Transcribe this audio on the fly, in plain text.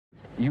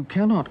You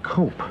cannot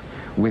cope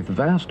with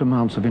vast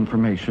amounts of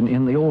information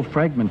in the old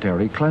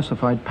fragmentary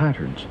classified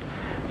patterns.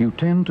 You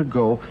tend to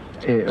go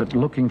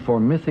looking for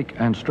mythic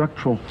and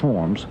structural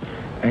forms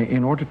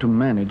in order to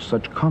manage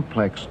such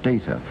complex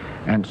data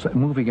and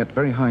moving at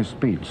very high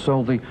speed.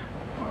 So the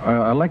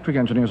electric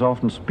engineers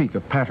often speak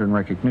of pattern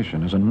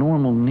recognition as a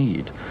normal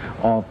need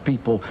of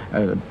people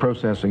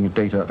processing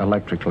data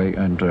electrically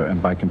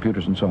and by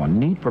computers and so on.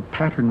 Need for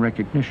pattern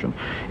recognition.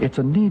 It's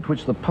a need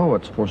which the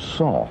poets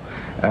foresaw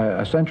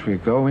a century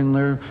ago in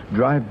their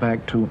drive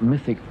back to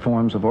mythic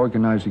forms of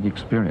organizing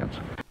experience.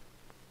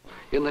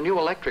 In the new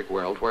electric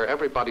world, where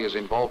everybody is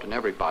involved in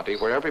everybody,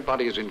 where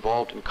everybody is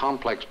involved in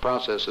complex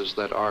processes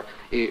that are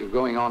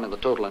going on in the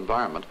total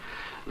environment,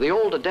 the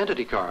old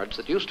identity cards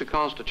that used to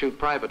constitute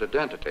private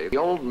identity, the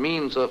old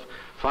means of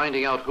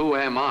finding out who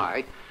am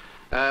I,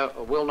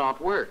 will not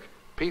work.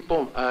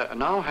 People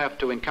now have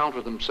to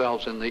encounter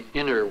themselves in the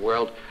inner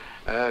world,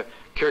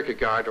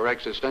 Kierkegaard or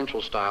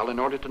existential style, in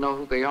order to know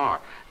who they are.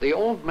 The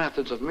old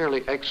methods of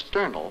merely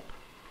external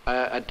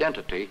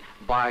identity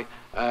by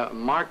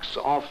marks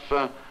of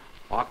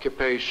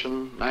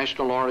occupation,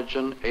 national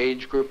origin,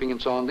 age grouping,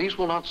 and so on, these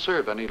will not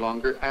serve any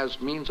longer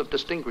as means of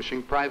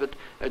distinguishing private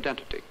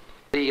identity.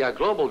 The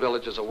global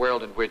village is a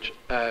world in which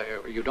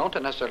you don't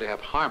necessarily have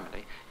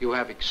harmony. You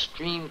have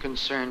extreme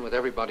concern with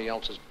everybody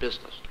else's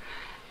business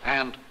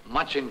and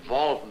much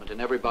involvement in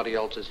everybody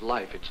else's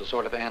life. It's a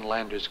sort of Ann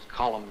Landers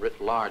column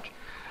writ large.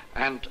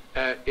 And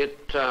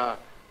it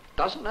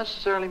doesn't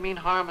necessarily mean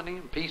harmony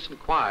and peace and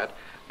quiet,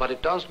 but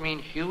it does mean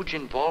huge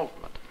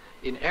involvement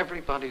in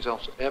everybody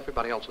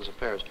else's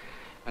affairs.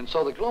 And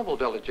so the global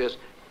village is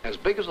as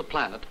big as the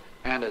planet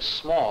and as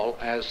small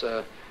as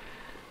the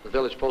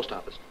village post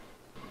office.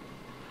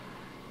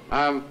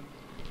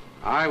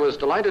 I was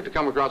delighted to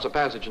come across a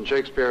passage in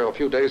Shakespeare a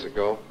few days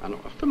ago,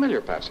 a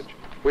familiar passage,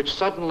 which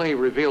suddenly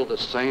revealed the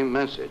same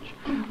message.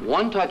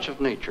 One touch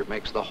of nature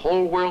makes the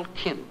whole world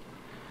kin,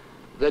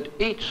 that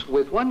each,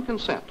 with one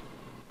consent,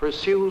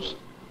 pursues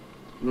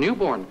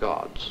newborn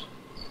gods,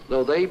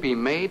 though they be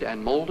made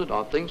and molded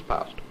of things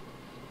past.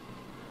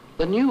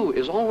 The new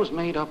is always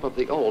made up of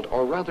the old,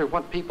 or rather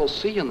what people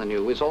see in the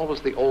new is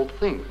always the old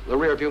thing, the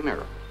rearview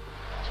mirror.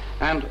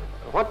 And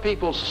what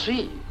people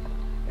see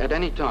at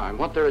any time,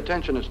 what their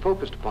attention is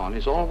focused upon,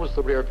 is always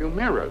the rearview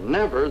mirror,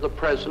 never the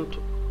present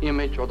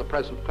image or the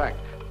present fact.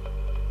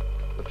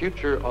 The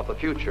future of the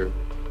future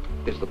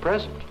is the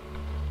present,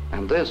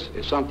 and this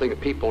is something that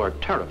people are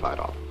terrified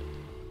of.